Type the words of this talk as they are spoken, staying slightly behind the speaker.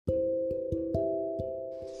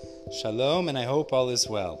Shalom, and I hope all is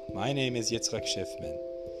well. My name is Yitzchak Schiffman.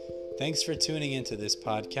 Thanks for tuning into this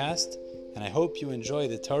podcast, and I hope you enjoy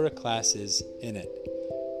the Torah classes in it.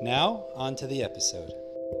 Now, on to the episode.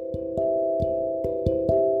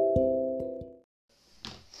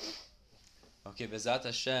 Okay, Bezat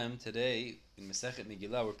Hashem, today in Masechet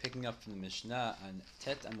Megilla, we're picking up from the Mishnah on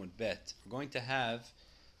Tet Amud Bet. We're going to have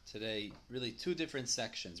today really two different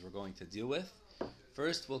sections we're going to deal with.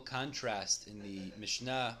 First, we'll contrast in the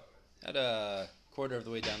Mishnah, at a quarter of the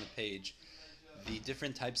way down the page, the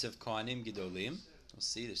different types of Kohanim Gedolim. We'll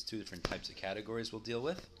see there's two different types of categories we'll deal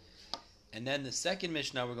with. And then the second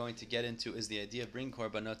Mishnah we're going to get into is the idea of bring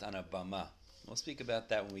korbanot on a bama. We'll speak about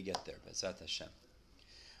that when we get there, Bezat Hashem.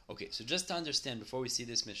 Okay, so just to understand, before we see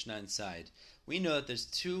this Mishnah inside, we know that there's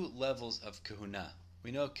two levels of kahuna. We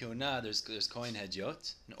know kahuna, there's Kohen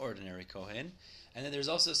Hedyot, an ordinary Kohen, and then there's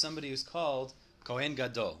also somebody who's called Kohen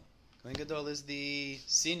Gadol. Kohen Gadol is the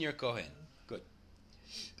senior Kohen. Good.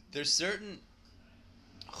 There's certain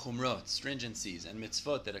chumrot, stringencies, and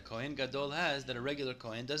mitzvot that a Kohen Gadol has that a regular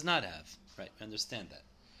Kohen does not have. Right, we understand that.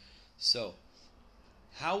 So,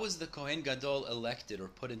 how was the Kohen Gadol elected or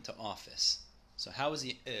put into office? So how was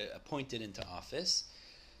he appointed into office?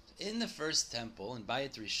 In the first temple, in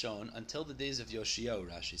Bayit Rishon, until the days of Yoshio,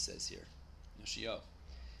 Rashi says here. Yoshio.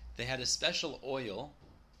 They had a special oil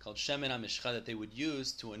called Shemen HaMishcha that they would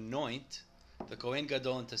use to anoint the Kohen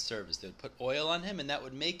Gadol into service. They would put oil on him, and that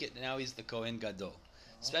would make it, now he's the Kohen Gadol.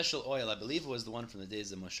 Special oil, I believe it was the one from the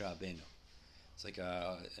days of Moshe Rabbeinu. It's like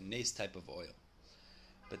a nace type of oil.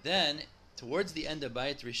 But then, towards the end of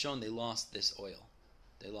Bayit Rishon, they lost this oil.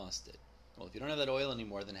 They lost it. Well, if you don't have that oil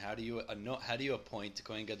anymore, then how do you appoint the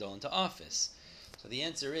Kohen Gadol into office? So the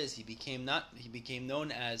answer is he became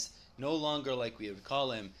known as no longer like we would call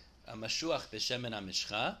him a Mashuach b'Shemen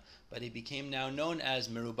HaMishcha, but he became now known as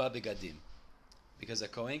Merubah Begadim, because a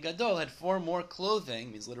Kohen Gadol had 4 more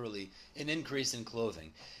clothing, means literally an increase in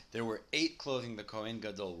clothing. There were 8 clothing the Kohen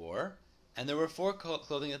Gadol wore, and there were 4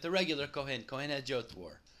 clothing that the regular Kohen Hedyot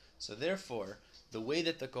wore. So therefore, the way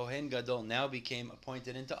that the Kohen Gadol now became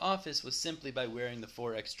appointed into office was simply by wearing the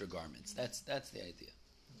 4 extra garments. That's the idea.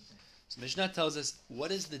 So Mishnah tells us,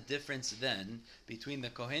 what is the difference then between the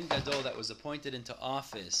Kohen Gadol that was appointed into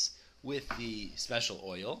office with the special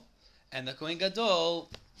oil, and the Kohen Gadol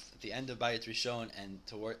at the end of Bayit Rishon and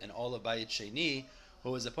all of Bayit Sheni,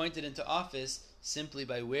 who was appointed into office simply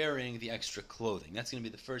by wearing the extra clothing? That's going to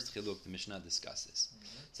be the first chiluk the Mishnah discusses.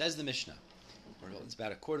 Says the Mishnah. It's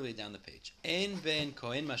about a quarter way down the page. Ein ben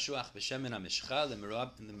Kohen Mashuach b'Shemen HaMishcha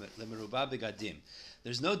lemerubah begadim.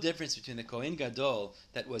 There's no difference between the Kohen Gadol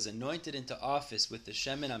that was anointed into office with the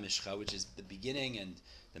Shemen HaMishcha, which is the beginning and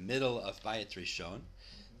the middle of Bayit Rishon,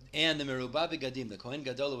 and the merubah begadim, the Kohen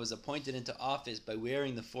Gadol was appointed into office by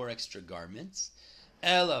wearing the 4 extra garments.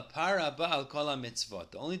 Ela para ba'al kol mitzvot.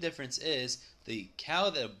 The only difference is the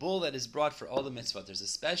bull that is brought for all the mitzvot. There's a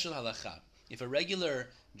special halacha. If a regular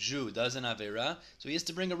Jew does an Aveira, so he has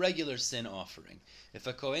to bring a regular sin offering. If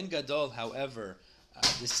a Kohen Gadol, however,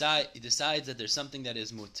 decides that there's something that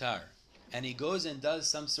is mutar, and he goes and does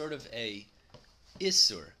some sort of a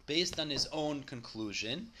Isur, based on his own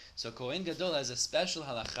conclusion, so Kohen Gadol has a special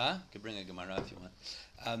halacha, you can bring a Gemara if you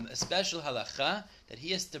want, a special halacha that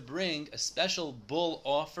he has to bring a special bull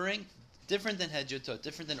offering, different than Hedjutot,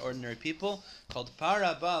 different than ordinary people, called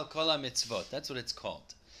Para Ba'al Kol HaMitzvot. That's what it's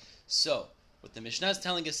called. So, what the Mishnah is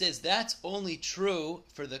telling us is that's only true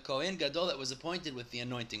for the Kohen Gadol that was appointed with the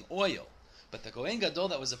anointing oil. But the Kohen Gadol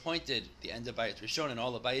that was appointed at the end of Bayit Rishon and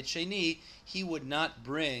all of Bayit Sheni, he would not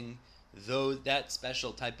bring that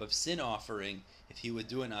special type of sin offering if he would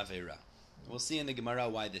do an Aveira. We'll see in the Gemara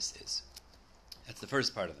why this is. That's the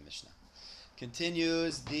first part of the Mishnah.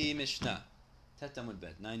 Continues the Mishnah. Tet Amud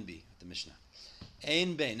Bet, 9b of the Mishnah.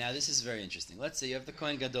 Ein bein. Now this is very interesting. Let's say you have the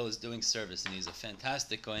Kohen Gadol is doing service and he's a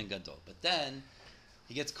fantastic Kohen Gadol, but then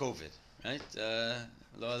he gets COVID, right?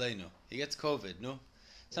 Lo aleinu. He gets COVID, no?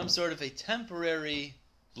 Some sort of a temporary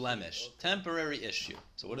blemish, temporary issue.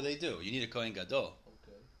 So what do? You need a Kohen Gadol.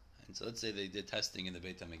 And so let's say they did testing in the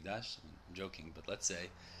Beit HaMikdash. I'm joking, but let's say.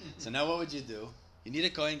 So now what would you do? You need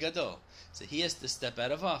a Kohen Gadol. So he has to step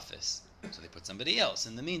out of office. So they put somebody else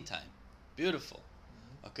in the meantime. Beautiful.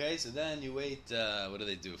 Okay, so then you wait, what do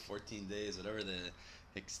they do, 14 days, whatever the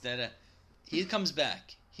extent. He comes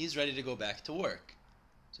back. He's ready to go back to work.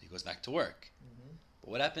 So he goes back to work.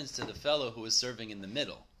 But what happens to the fellow who is serving in the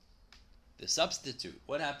middle? The substitute.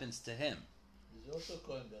 What happens to him? He's also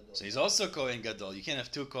Kohen Gadol. So he's also Kohen Gadol. You can't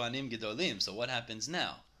have 2 Kohanim Gedolim. So what happens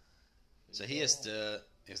now? So he has to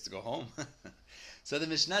go home. So the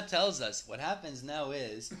Mishnah tells us what happens now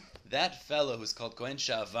is that fellow who's called Kohen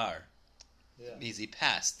Sha'avar, means he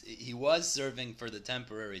passed. He was serving for the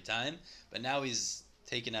temporary time, but now he's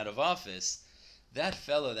taken out of office. That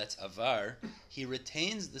fellow that's avar, he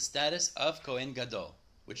retains the status of Kohen Gadol,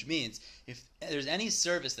 which means if there's any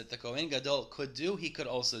service that the Kohen Gadol could do, he could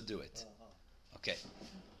also do it. Okay.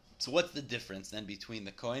 So what's the difference then between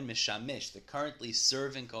the Kohen Mishamish, the currently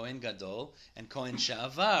serving Kohen Gadol, and Kohen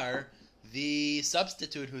Sha'avar, the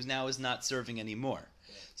substitute who now is not serving anymore?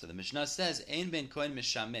 So the Mishnah says, Ein ben Kohen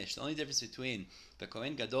Mishamish. The only difference between the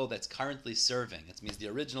Kohen Gadol that's currently serving, that means the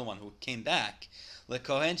original one who came back, the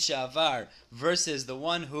Kohen Sha'avar, versus the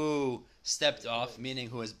one who stepped off, meaning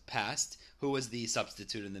who has passed, who was the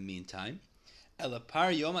substitute in the meantime.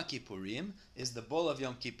 Elapar Yom Kippurim is the bull of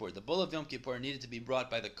Yom Kippur. The bull of Yom Kippur needed to be brought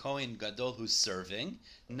by the Kohen Gadol who's serving,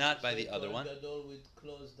 not by the other one. Kohen Gadol with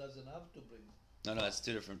clothes doesn't have to bring. No, that's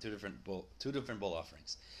two different bull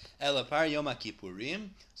offerings. Elapar Yom Kippurim.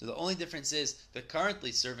 So the only difference is the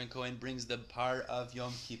currently serving Kohen brings the par of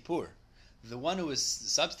Yom Kippur. The one who is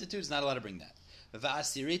substitute is not allowed to bring that.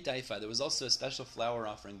 Va'asirit taifa. There was also a special flour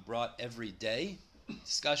offering brought every day.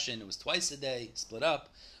 Discussion. It was twice a day, split up.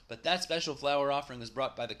 But that special flour offering was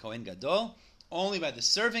brought by the Kohen Gadol, only by the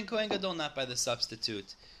serving Kohen Gadol, not by the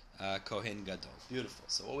substitute Kohen Gadol. Beautiful.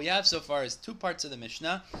 So what we have so far is two parts of the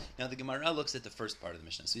Mishnah. Now the Gemara looks at the first part of the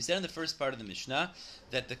Mishnah. So we said in the first part of the Mishnah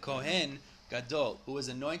that the Kohen Gadol, who was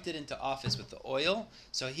anointed into office with the oil,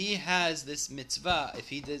 so he has this mitzvah, if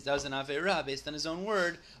he does an Aveirah, based on his own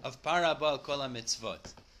word, of para bal kol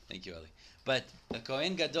mitzvot. Thank you, Eli. But the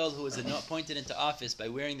Kohen Gadol, who was appointed into office by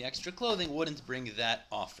wearing the extra clothing, wouldn't bring that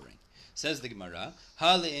offering. Says the Gemara,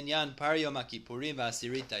 Ha le'inyan par Yom Kippurim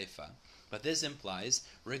v'asirit taifa. But this implies,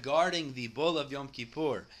 regarding the bull of Yom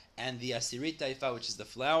Kippur and the asirit taifa, which is the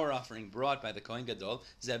flour offering brought by the Kohen Gadol,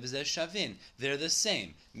 zeh v'zeh shavin. They're the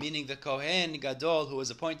same, meaning the Kohen Gadol, who was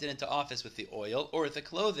appointed into office with the oil or with the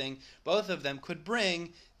clothing, both of them could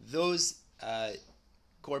bring those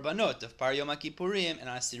korbanot of par Yom Kippurim and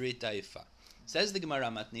asirit taifa. Says the Gemara,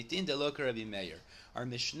 Matnitin de lo Rabbi Meir. Our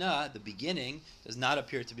Mishnah, the beginning, does not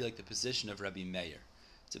appear to be like the position of Rabbi Meir.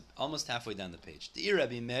 It's almost halfway down the page. The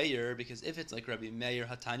Rabbi Meir, because if it's like Rabbi Meir,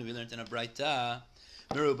 Hatani, we learned in a Braita,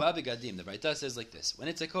 Merubah begadim. The Braita says like this: when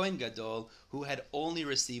it's a Kohen Gadol who had only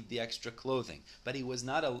received the extra clothing, but he was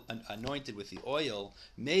not anointed with the oil,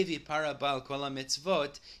 Mevi parabal kol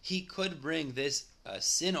mitzvot, he could bring this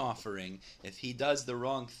sin offering if he does the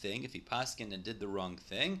wrong thing, if he paskin and did the wrong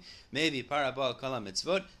thing. Maybe parabal kol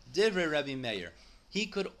mitzvot divrei Rabbi Meir. He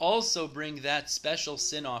could also bring that special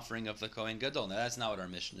sin offering of the Kohen Gadol. Now that's not what our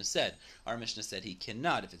Mishnah said. Our Mishnah said he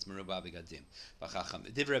cannot if it's merubah begadim.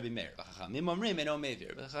 Divrei Rabbi Meir. Chachamim omrim eno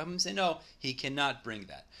mevir. Chachamim say no, he cannot bring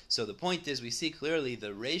that. So the point is, we see clearly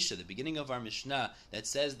the Reisha, the beginning of our Mishnah, that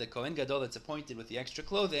says the Kohen Gadol that's appointed with the extra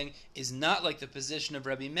clothing is not like the position of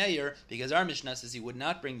Rabbi Meir, because our Mishnah says he would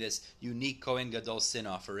not bring this unique Kohen Gadol sin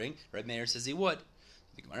offering. Rabbi Meir says he would.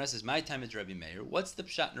 The Gemara says, my time is Rabbi Meir. What's the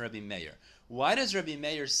pshat in Rabbi Meir? Why does Rabbi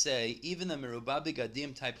Meir say even the merubah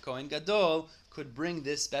begadim type Kohen Gadol could bring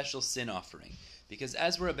this special sin offering? Because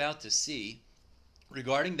as we're about to see,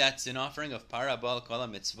 regarding that sin offering of parabal kol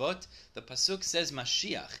mitzvot, the pasuk says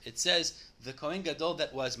Mashiach. It says the Kohen Gadol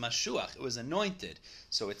that was Mashuach, it was anointed.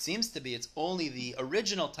 So it seems to be it's only the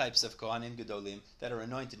original types of Kohanim Gedolim that are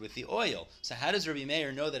anointed with the oil. So how does Rabbi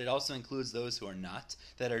Meir know that it also includes those who are not,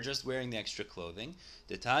 that are just wearing the extra clothing?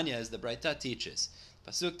 The Tanya, as the Braita teaches,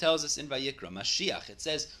 Pasuk tells us in Vayikra, Mashiach, it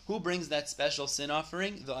says, who brings that special sin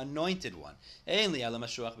offering? The anointed one. Rabbi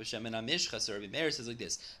Meir says like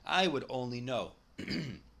this, I would only know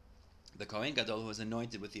the Kohen Gadol who was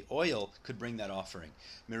anointed with the oil could bring that offering.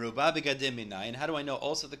 Merubah begadim minai. And how do I know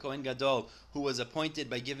also the Kohen Gadol who was appointed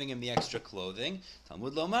by giving him the extra clothing?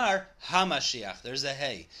 Talmud Lomar, HaMashiach. There's a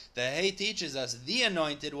Hey. The Hey teaches us the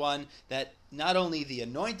anointed one, that not only the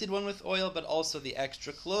anointed one with oil, but also the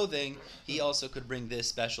extra clothing, he also could bring this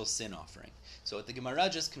special sin offering. So what the Gemara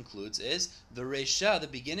just concludes is, the Reisha, the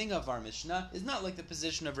beginning of our Mishnah, is not like the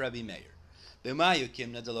position of Rabbi Meir.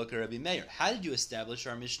 How did you establish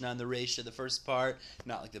our Mishnah in the Reisha, the first part,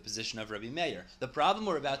 not like the position of Rabbi Meir? The problem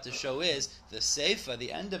we're about to show is the Seifa,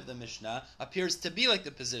 the end of the Mishnah, appears to be like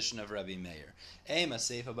the position of Rabbi Meir. Aim a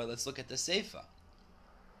Seifa, but let's look at the Seifa.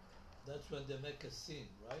 That's when they make a sin,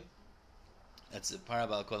 right? That's a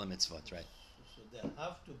parabal kol mitzvot, right? So they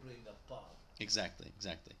have to bring a pal. Exactly.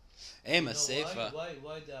 Aim a Seifa. Why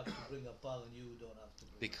they have to bring a pal and you don't have to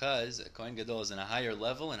bring? Because a Kohen Gadol is in a higher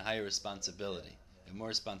level and higher responsibility. And more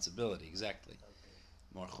responsibility, exactly. Okay.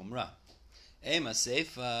 More chumrah. Ema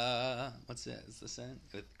seifa. What's that? What's the saying?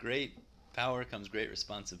 With great power comes great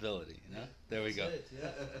responsibility. You know, there we go. That's it,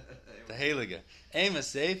 yeah. The Heilige. Aim a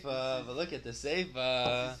seifa, but look at the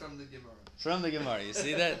seifa. This is from the Gemara. From the Gemara. You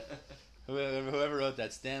see that? Whoever wrote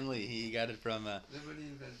that, Stan Lee, he got it from Nobody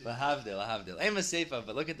invented it. Lahavdil. Aim a seifa,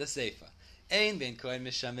 but look at the seifa. Ein ben kohen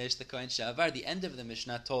mishamesh the kohen shavar. The end of the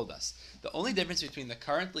Mishnah told us the only difference between the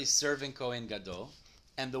currently serving kohen gadol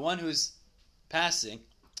and the one who's passing,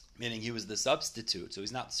 meaning he was the substitute, so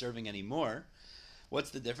he's not serving anymore.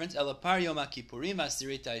 What's the difference? Elapar Yom Kippurim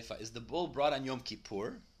Asiri Taifa is the bull brought on Yom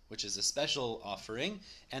Kippur, which is a special offering,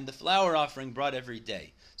 and the flour offering brought every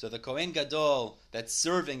day. So the Kohen Gadol that's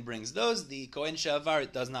serving brings those, the Kohen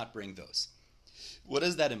Shavar does not bring those. What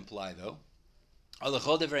does that imply, though? In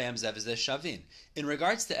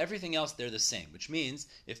regards to everything else, they're the same, which means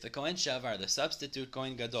if the Kohen Shavar, the substitute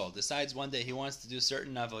Kohen Gadol, decides one day he wants to do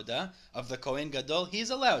certain avodah of the Kohen Gadol,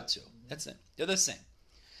 he's allowed to. That's it. They're the same.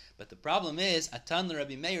 But the problem is, Atan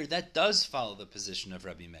Rabbi Meir, that does follow the position of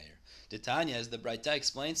Rabbi Meir. Titania, as the Braita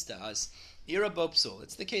explains to us, Irabo psul.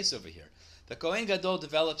 It's the case over here. The Kohen Gadol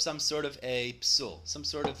develops some sort of a psul, some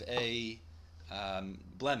sort of a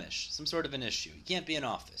blemish, some sort of an issue. He can't be in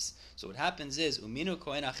office. So what happens is, Uminu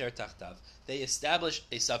Kohen Acher Tachtav, they establish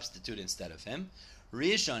a substitute instead of him,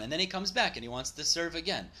 Rishon, and then he comes back and he wants to serve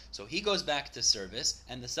again. So he goes back to service,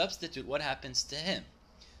 and the substitute, what happens to him?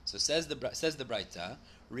 So says the Braita,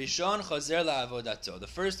 Rishon chozer la'avodato. The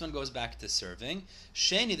first one goes back to serving.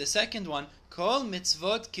 Sheni, the second one, kol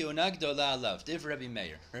mitzvot kiuna gedola alav. Div Rabbi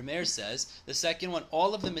Meir. Rabbi Meir says the second one,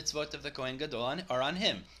 all of the mitzvot of the Kohen Gadol are on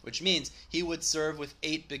him, which means he would serve with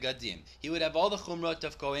 8 begadim. He would have all the chumrot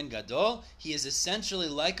of Kohen Gadol. He is essentially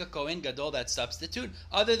like a Kohen Gadol, that substitute,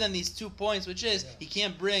 other than these 2 points, which is he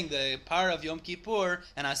can't bring the par of Yom Kippur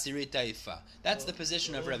and Asiri Taifa. That's the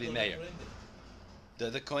position of Rabbi Meir.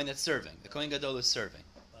 The Kohen that's serving. The Kohen Gadol is serving.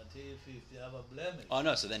 But if you have a blemish. Oh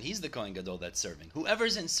no, so then he's the Kohen Gadol that's serving.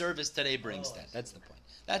 Whoever's in service today brings that. That's the point.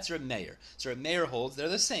 That's Rabbi Meir. So Rabbi Meir holds they're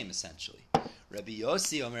the same essentially. Rabbi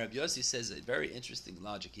Yossi says a very interesting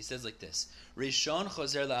logic. He says like this: Rishon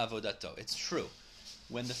chozer la'avodato. It's true.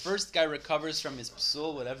 When the first guy recovers from his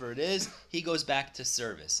psul, whatever it is, he goes back to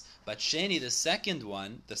service. But Sheni, the second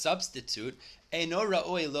one, the substitute, Eino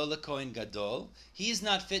ra'oi lo lekohen gadol. He's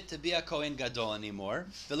not fit to be a Kohen Gadol anymore.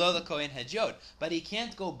 V'lo lekohen hedyot. But he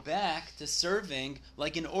can't go back to serving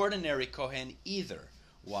like an ordinary Kohen either.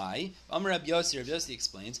 Why? Rabbi Yossi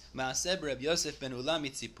explains, Ma'aseh Rabbi Yosef ben Ulam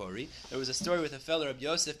Tzipori. There was a story with a fellow Rabbi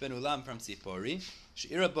Yosef ben Ulam from Tzipori.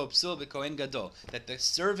 She'ira bo psul b'Kohen Gadol, that the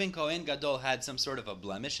serving Kohen Gadol had some sort of a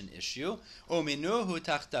blemish, an issue. Uminuhu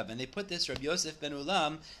tachtav, and they put this Rabbi Yosef ben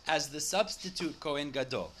Ulam as the substitute Kohen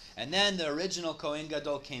Gadol. And then the original Kohen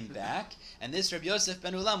Gadol came back, and this Rabbi Yosef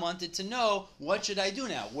ben Ulam wanted to know, what should I do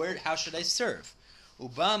now? How should I serve?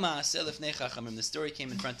 Bama lifnei chachamim. The story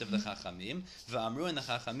came in front of the chachamim. V'amru, and the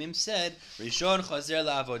chachamim said, Rishon chozer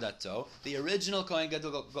la'avodato. The original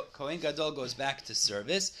Kohen Gadol goes back to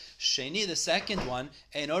service. Sheni, the second one,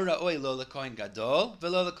 eino ra'oi lo lekohen Gadol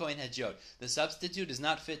v'lo lekohen hedyot. The substitute is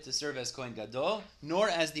not fit to serve as Kohen Gadol, nor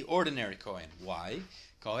as the ordinary Kohen. Why?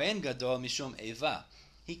 Kohen Gadol mishum eva.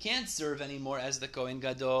 He can't serve anymore as the Kohen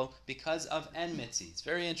Gadol because of enmity. It's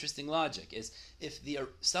very interesting logic. Is if the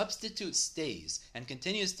substitute stays and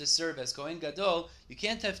continues to serve as Kohen Gadol, you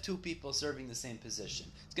can't have 2 people serving the same position.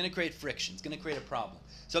 It's going to create friction. It's going to create a problem.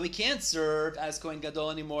 So he can't serve as Kohen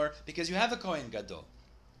Gadol anymore because you have a Kohen Gadol.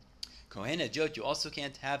 Kohen Hedyot, you also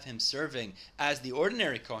can't have him serving as the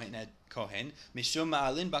ordinary Kohen, mishum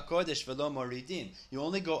ma'alin bakodesh velo moridin. You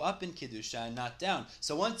only go up in Kiddusha and not down.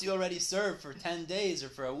 So once you already serve for 10 days or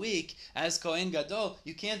for a week as Kohen Gadol,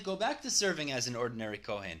 you can't go back to serving as an ordinary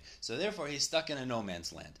Kohen. So therefore he's stuck in a no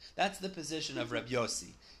man's land. That's the position of Reb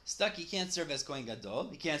Yossi. Stuck, he can't serve as Kohen Gadol,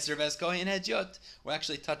 he can't serve as Kohen Hedyot. We'll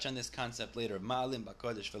actually touch on this concept later, ma'alin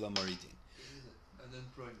bakodesh velo moridin.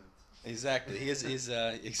 Unemployment. Exactly. He's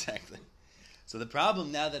exactly. So the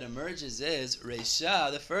problem now that emerges is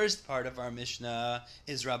Reisha, the first part of our Mishnah,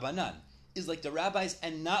 is Rabbanan, is like the rabbis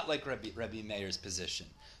and not like Rabbi Meir's position.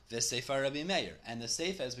 V'seifar Rabbi Meir, and the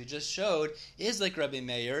seif, as we just showed, is like Rabbi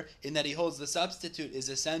Meir in that he holds the substitute is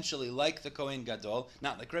essentially like the Kohen Gadol,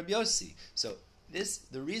 not like Rabbi Yossi. So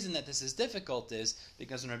the reason that this is difficult is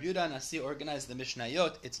because when Rabbi Yehuda Nasi organized the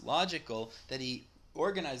Mishnayot, it's logical that he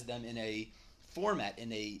organized them in a format,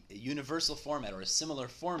 in a universal format or a similar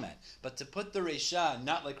format. But to put the Reisha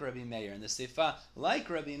not like Rabbi Meir and the Seifa like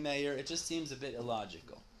Rabbi Meir, it just seems a bit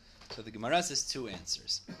illogical. So the Gemara says 2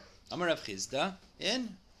 answers. Amar Rav Chizda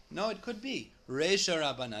in No, it could be Reisha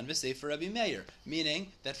Rabbanan v'Sefer Rabbi Meir,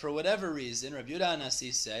 meaning that for whatever reason, Rabbi Yehuda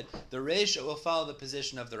Hanassi said the Reisha will follow the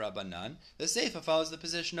position of the Rabbanan, the Sefer follows the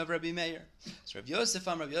position of Rabbi Meir. So Rabbi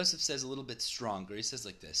Yosef says a little bit stronger. He says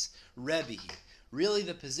like this: Rebbe. Really,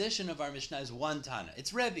 the position of our Mishnah is one Tana.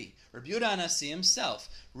 It's Rebbe. Rabbi Yehuda Hanassi himself.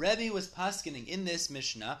 Rebbe was paskening in this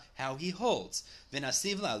Mishnah how he holds.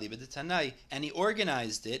 V'nasiv la'aliba de Tanai, and he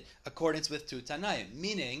organized it accordance with two Tanaim.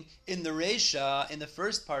 Meaning, in the Reisha, in the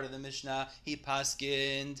first part of the Mishnah, he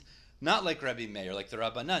paskened not like Rabbi Meir, like the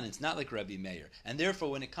Rabbanan. It's not like Rabbi Meir. And therefore,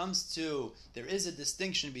 when it comes to, there is a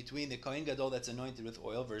distinction between the Kohen Gadol that's anointed with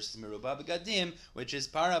oil versus Merubah Begadim, which is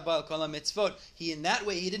Parabal Kol HaMitzvot. In that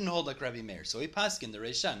way, he didn't hold like Rabbi Meir. So he paskin the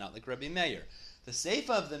Reisha, not like Rabbi Meir. The Seifa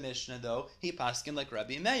of the Mishnah, though, he paskin like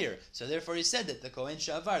Rabbi Meir. So therefore he said that the Kohen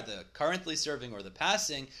Shavar, the currently serving or the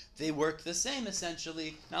passing, they work the same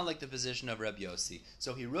essentially, not like the position of Rabbi Yossi.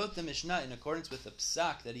 So he wrote the Mishnah in accordance with the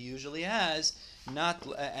psak that he usually has,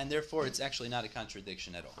 and therefore it's actually not a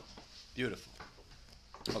contradiction at all. Beautiful.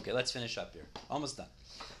 Okay, let's finish up here. Almost done.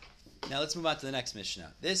 Now let's move on to the next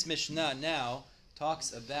Mishnah. This Mishnah now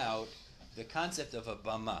talks about the concept of a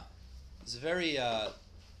bama. It's a very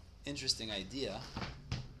interesting idea.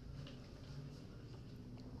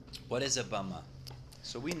 What is a bama?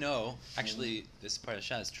 So we know, actually, this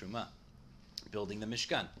parasha is Truma, building the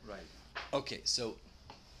Mishkan. Right. Okay, so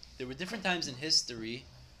there were different times in history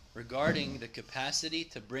regarding the capacity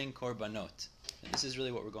to bring korbanot. And this is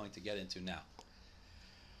really what we're going to get into now.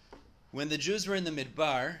 When the Jews were in the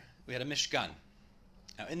Midbar, we had a Mishkan.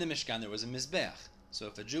 Now, in the Mishkan, there was a Mizbeach. So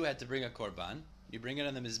if a Jew had to bring a korban, you bring it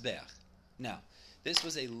on the Mizbeach. Now, this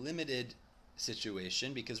was a limited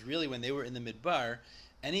situation because really when they were in the Midbar,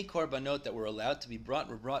 any korbanot that were allowed to be brought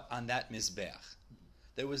were brought on that Mizbeach.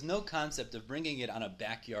 There was no concept of bringing it on a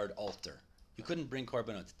backyard altar. You couldn't bring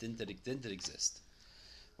korbanot. It didn't exist.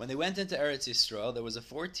 When they went into Eretz Yisrael, there was a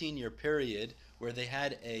 14-year period where they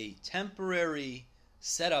had a temporary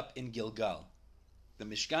setup in Gilgal. The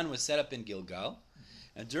Mishkan was set up in Gilgal,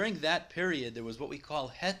 and during that period there was what we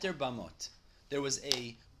call heter bamos. There was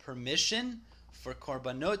a permission for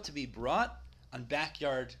korbanot to be brought on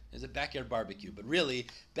backyard, there's a backyard barbecue, but really,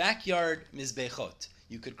 backyard mizbechot.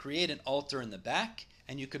 You could create an altar in the back,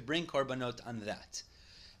 and you could bring korbanot on that.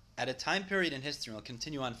 At a time period in history, I'll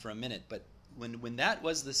continue on for a minute, but when that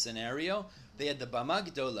was the scenario, they had the bama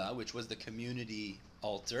gedola, which was the community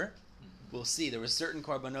altar. We'll see, there were certain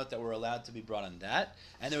korbanot that were allowed to be brought on that,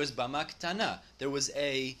 and there was bama ketana. There was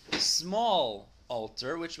a small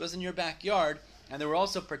altar, which was in your backyard, and there were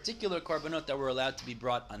also particular korbanot that were allowed to be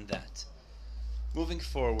brought on that. Moving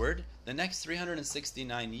forward, the next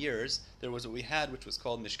 369 years, there was what we had, which was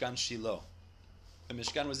called Mishkan Shiloh. The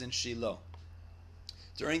Mishkan was in Shiloh.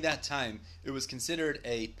 During that time, it was considered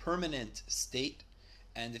a permanent state,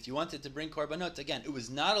 and if you wanted to bring korbanot, again, it was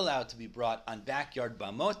not allowed to be brought on backyard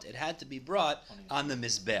bamot. It had to be brought on the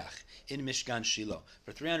Mizbeach in Mishkan Shiloh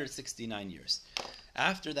for 369 years.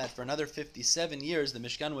 After that, for another 57 years, the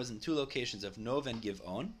Mishkan was in two locations of Nov and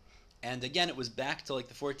Giv'on. And again, it was back to like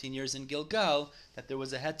the 14 years in Gilgal that there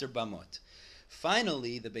was a heter bamot.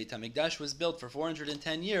 Finally, the Beit HaMikdash was built for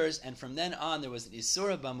 410 years, and from then on there was an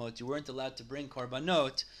Isura bamot. You weren't allowed to bring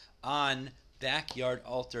korbanot on backyard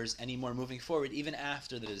altars anymore moving forward, even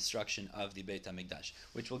after the destruction of the Beit HaMikdash,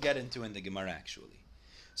 which we'll get into in the Gemara actually.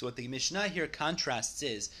 So what the Mishnah here contrasts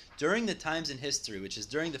is, during the times in history, which is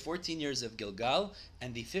during the 14 years of Gilgal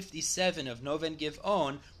and the 57 of Nov and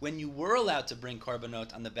Giv'on, when you were allowed to bring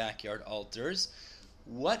korbanot on the backyard altars,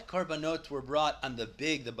 what korbanot were brought on the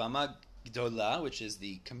bama gedola, which is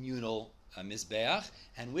the communal mizbeach,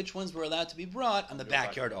 and which ones were allowed to be brought on the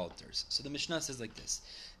backyard altars. So the Mishnah says like this: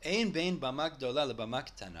 Ein bein bama gedola le bama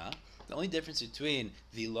ketana. The only difference between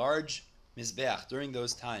the large mizbeach during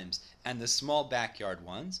those times and the small backyard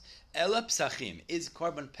ones, ela psachim, is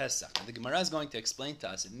korban pesach. And the Gemara is going to explain to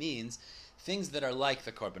us, it means things that are like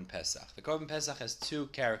the korban pesach. The korban pesach has two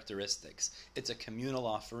characteristics. It's a communal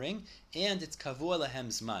offering, and it's kavua lahem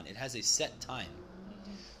zman. It has a set time.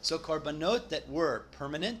 So korbanot that were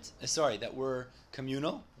that were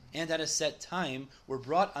communal and at a set time were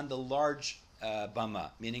brought on the large bama,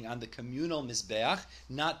 meaning on the communal mizbeach,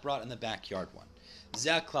 not brought on the backyard one.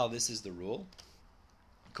 Zaklal, this is the rule.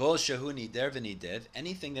 Kol shehu nider v'nidev,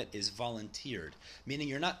 anything that is volunteered, meaning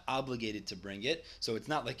you're not obligated to bring it, so it's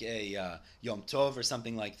not like a Yom Tov or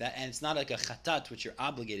something like that, and it's not like a chatat, which you're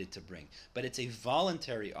obligated to bring, but it's a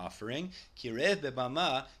voluntary offering. Kirev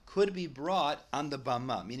bebama, could be brought on the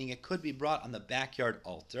bama, meaning it could be brought on the backyard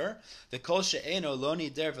altar. The kol she'eno lo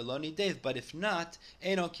nider v'lo nidev, but if not,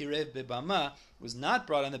 eno kirev bebama, was not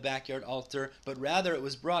brought on the backyard altar, but rather it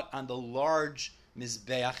was brought on the large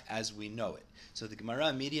Mizbeach as we know it. So the Gemara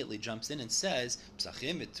immediately jumps in and says,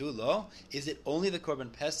 Psachim v'tulo, is it only the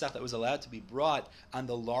Korban Pesach that was allowed to be brought on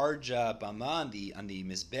the large bama, on the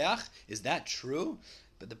Mizbeach? Is that true?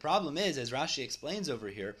 But the problem is, as Rashi explains over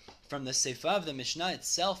here, from the Seifa of the Mishnah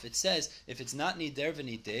itself, it says, if it's not Nider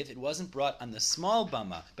v'Nidev, it wasn't brought on the small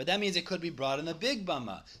bama, but that means it could be brought on the big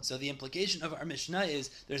bama. So the implication of our Mishnah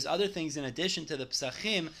is, there's other things in addition to the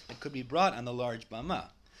Psachim that could be brought on the large bama.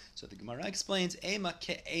 So the Gemara explains, Ema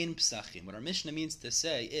ke'ein Psachim. What our Mishnah means to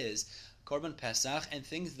say is, Korban Pesach and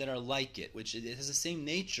things that are like it, which it has the same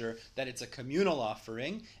nature that it's a communal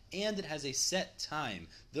offering and it has a set time.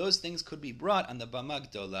 Those things could be brought on the bama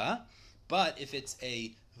gedola, but if it's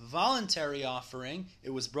a voluntary offering, it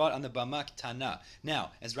was brought on the bama ketana.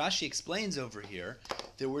 Now, as Rashi explains over here,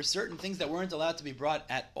 there were certain things that weren't allowed to be brought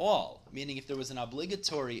at all, meaning if there was an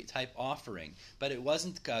obligatory type offering, but it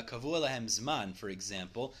wasn't kavua lahem zman, for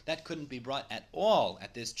example, that couldn't be brought at all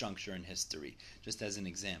at this juncture in history, just as an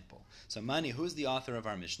example. So Mani, who's the author of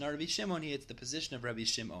our Mishnah? Rabbi Shimon, it's the position of Rabbi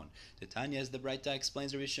Shimon. The Tanya, as the Braita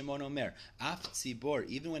explains, Rabbi Shimon Omer, Af tzibor,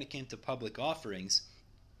 even when it came to public offerings,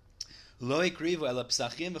 during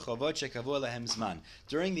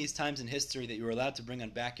these times in history that you were allowed to bring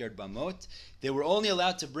on backyard bamot, they were only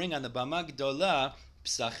allowed to bring on the bama gedola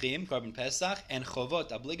psachim, Korban Pesach, and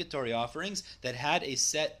chovot, obligatory offerings that had a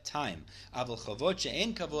set time. Aval chovot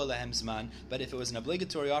she'en kavua lahem zman, but if it was an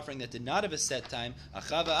obligatory offering that did not have a set time,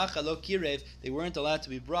 achava acha lo kirev, they weren't allowed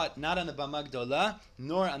to be brought not on the bama gedola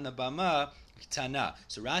nor on the bama ketana.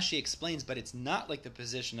 So Rashi explains, but it's not like the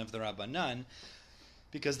position of the Rabbanan,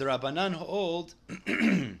 because the Rabbanan hold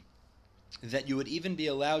that you would even be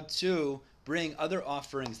allowed to bring other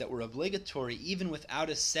offerings that were obligatory even without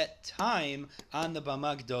a set time on the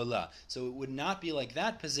bama gedola. So it would not be like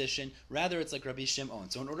that position, rather it's like Rabbi Shimon.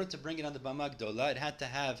 So in order to bring it on the bama gedola, it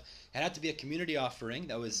had to be a community offering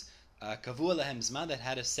that was kavua lahem zman, that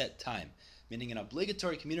had a set time, meaning an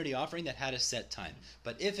obligatory community offering that had a set time.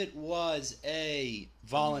 But if it was a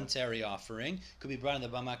voluntary offering, it could be brought on the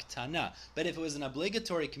bama ketana. But if it was an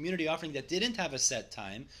obligatory community offering that didn't have a set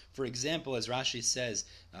time, for example, as Rashi says,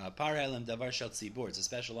 par elam davar shel tzibur, it's a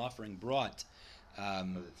special offering brought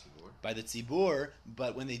by the tzibur,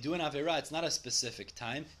 but when they do an avera, it's not a specific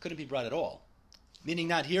time, couldn't be brought at all. Meaning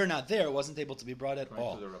not here, not there, it wasn't able to be brought at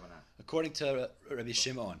all. According to Rabbi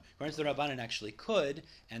Shimon. According to the Rabbanan, actually could,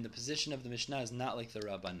 and the position of the Mishnah is not like the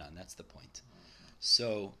Rabbanan. That's the point.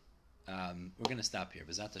 So, we're going to stop here.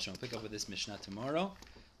 B'ezrat Hashem, we'll pick up with this Mishnah tomorrow.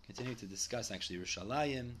 Continue to discuss, actually,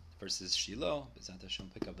 Yerushalayim versus Shiloh. B'ezrat Hashem,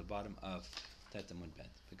 pick up the bottom of Tet Amud Bet.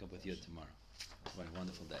 Pick up with Yud tomorrow. What a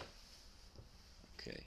wonderful day.